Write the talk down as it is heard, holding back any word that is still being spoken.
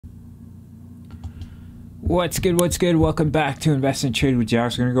What's good? Welcome back to Invest and Trade with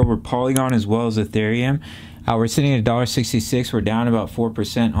Jax. We're going to go over Polygon as well as Ethereum. We're sitting at $1.66. We're down about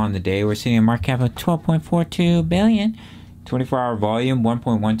 4% on the day. We're sitting at a market cap of $12.42 billion. 24-hour volume,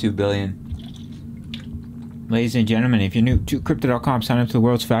 $1.12 billion. Ladies and gentlemen, if you're new to Crypto.com, sign up to the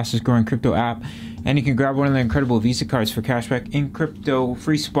world's fastest growing crypto app. And you can grab one of the incredible Visa cards for cashback in crypto,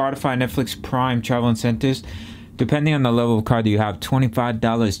 free Spotify, Netflix, Prime, travel incentives. Depending on the level of card that you have,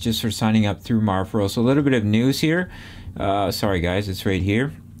 $25 just for signing up through my referral. So a little bit of news here. Sorry guys, it's right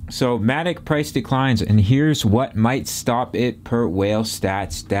here. So Matic price declines, and here's what might stop it per whale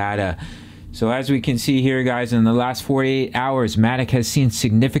stats data. So as we can see here guys, in the last 48 hours, Matic has seen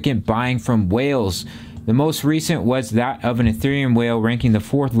significant buying from whales. The most recent was that of an Ethereum whale, ranking the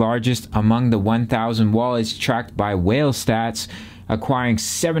 4th largest among the 1,000 wallets tracked by Whale Stats, acquiring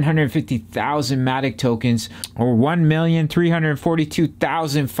 750,000 Matic tokens, or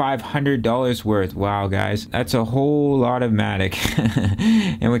 $1,342,500 worth. Wow, guys, that's a whole lot of Matic.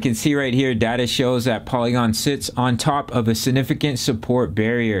 And we can see right here, data shows that Polygon sits on top of a significant support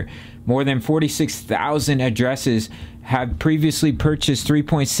barrier. More than 46,000 addresses have previously purchased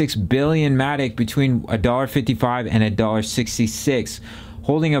 3.6 billion Matic between $1.55 and $1.66.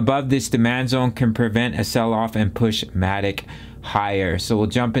 Holding above this demand zone can prevent a sell-off and push Matic higher. So we'll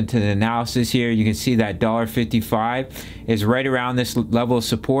jump into the analysis here. You can see that $1.55 is right around this level of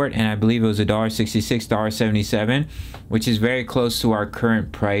support, and I believe it was $1.66, $1.77, which is very close to our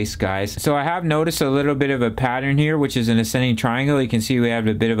current price, guys. So I have noticed a little bit of a pattern here, which is an ascending triangle. You can see we have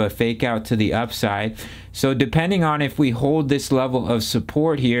a bit of a fake out to the upside. So depending on if we hold this level of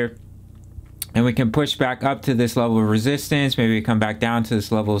support here, and we can push back up to this level of resistance, maybe we come back down to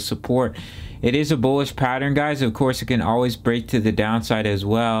this level of support. It is a bullish pattern, guys. Of course, it can always break to the downside as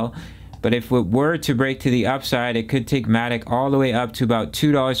well. But if it were to break to the upside, it could take Matic all the way up to about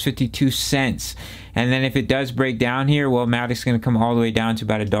 $2.52. And then if it does break down here, well, Matic's going to come all the way down to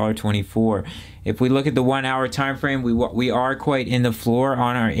about $1.24. If we look at the 1 hour time frame, we are quite in the floor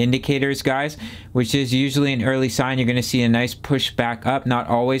on our indicators, guys, which is usually an early sign. You're going to see a nice push back up. Not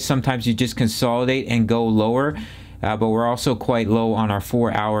always. Sometimes you just consolidate and go lower. But we're also quite low on our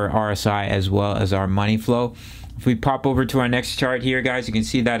 4 hour RSI as well as our money flow. If we pop over to our next chart here, guys, you can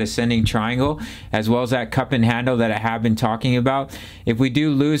see that ascending triangle as well as that cup and handle that I have been talking about. If we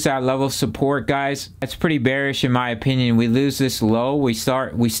do lose that level of support, guys, that's pretty bearish in my opinion. We lose this low, we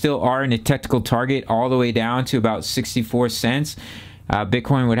still are in a technical target all the way down to about 64 cents.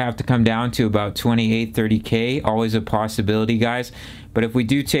 Bitcoin would have to come down to about 28, 30K. Always a possibility, guys. But if we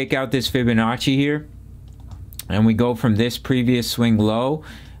do take out this Fibonacci here, and we go from this previous swing low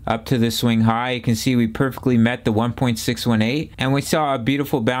up to the swing high, you can see we perfectly met the 1.618, and we saw a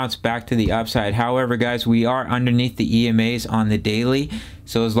beautiful bounce back to the upside. However, guys, we are underneath the EMAs on the daily,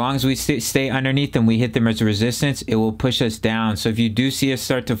 so as long as we stay underneath them, we hit them as resistance, it will push us down. So if you do see us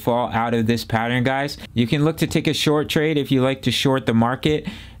start to fall out of this pattern, guys, you can look to take a short trade if you like to short the market,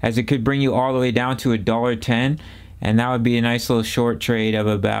 as it could bring you all the way down to $1.10, and that would be a nice little short trade of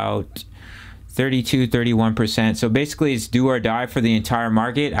about 31%. So basically it's do or die for the entire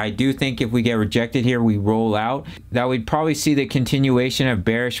market. I do think if we get rejected here, we roll out. That we'd probably see the continuation of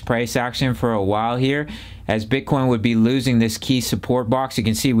bearish price action for a while here, as Bitcoin would be losing this key support box. You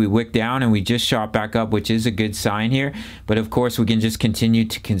can see we wicked down and we just shot back up, which is a good sign here. But of course, we can just continue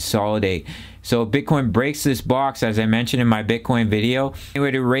to consolidate. So if Bitcoin breaks this box, as I mentioned in my Bitcoin video, it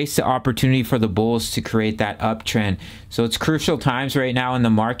would erase the opportunity for the bulls to create that uptrend. So it's crucial times right now in the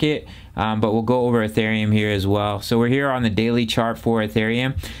market, but we'll go over Ethereum here as well. So we're here on the daily chart for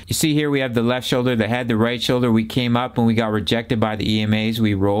Ethereum. You see here we have the left shoulder, the head, the right shoulder. We came up and we got rejected by the EMAs.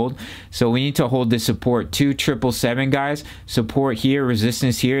 We rolled. So we need to hold this support 2,777, guys. Support here,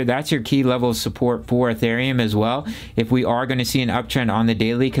 resistance here. That's your key level of support for Ethereum as well, if we are going to see an uptrend on the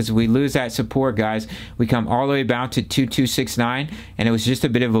daily, because if we lose that support, guys, we come all the way down to 2,269, and it was just a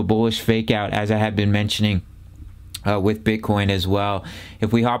bit of a bullish fake out, as I have been mentioning with Bitcoin as well.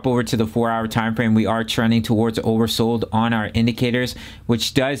 If we hop over to the 4 hour time frame, we are trending towards oversold on our indicators,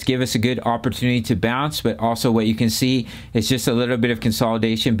 which does give us a good opportunity to bounce, but also what you can see is just a little bit of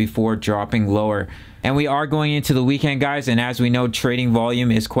consolidation before dropping lower. And we are going into the weekend, guys, and as we know, trading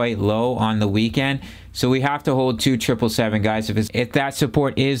volume is quite low on the weekend, so we have to hold 2,777, guys. If that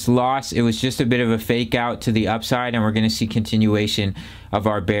support is lost, it was just a bit of a fake out to the upside, and we're going to see continuation of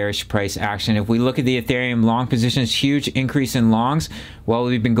our bearish price action. If we look at the Ethereum long positions, huge increase in longs. Well,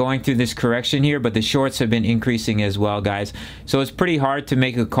 we've been going through this correction here, but the shorts have been increasing as well, guys. So it's pretty hard to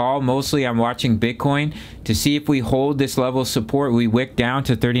make a call. Mostly I'm watching Bitcoin to see if we hold this level of support. We wick down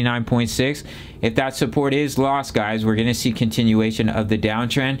to 39.6. If that that support is lost, guys, we're going to see continuation of the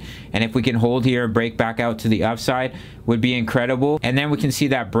downtrend. And if we can hold here and break back out to the upside, would be incredible. And then we can see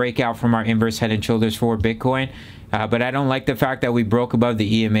that breakout from our inverse head and shoulders for Bitcoin. But I don't like the fact that we broke above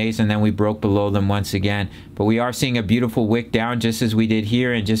the EMAs and then we broke below them once again. But we are seeing a beautiful wick down, just as we did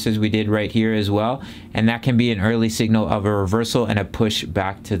here and just as we did right here as well. And that can be an early signal of a reversal and a push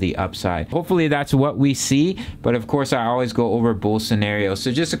back to the upside. Hopefully that's what we see. But of course, I always go over bull scenarios.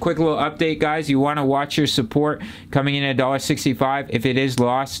 So just a quick little update, guys. You want to watch your support coming in at $1.65. If it is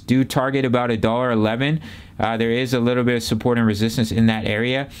lost, do target about $1.11. There is a little bit of support and resistance in that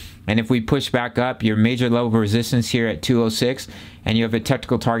area. And if we push back up, your major level of resistance here at 206, and you have a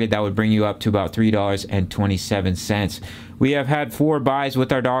technical target that would bring you up to about $3.27. We have had 4 buys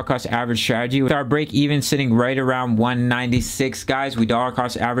with our dollar cost average strategy, with our break even sitting right around 196, guys. We dollar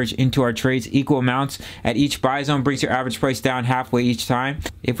cost average into our trades equal amounts at each buy zone, brings your average price down halfway each time.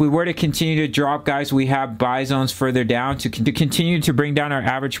 If we were to continue to drop, guys, we have buy zones further down to continue to bring down our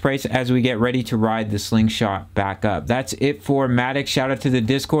average price as we get ready to ride the slingshot back up. That's it for Matic. Shout out to the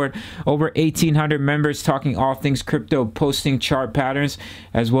Discord. Over 1,800 members talking all things crypto, posting chart patterns,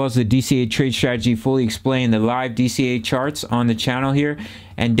 as well as the DCA trade strategy fully explained, the live DCA charts on the channel here,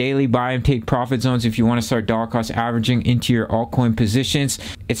 and daily buy and take profit zones if you want to start dollar cost averaging into your altcoin positions.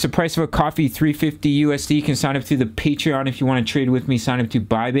 It's the price of a coffee, $3.50 USD. You can sign up to the Patreon if you want to trade with me. Sign up to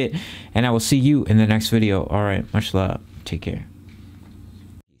Bybit, and I will see you in the next video. All right, much love. Take care.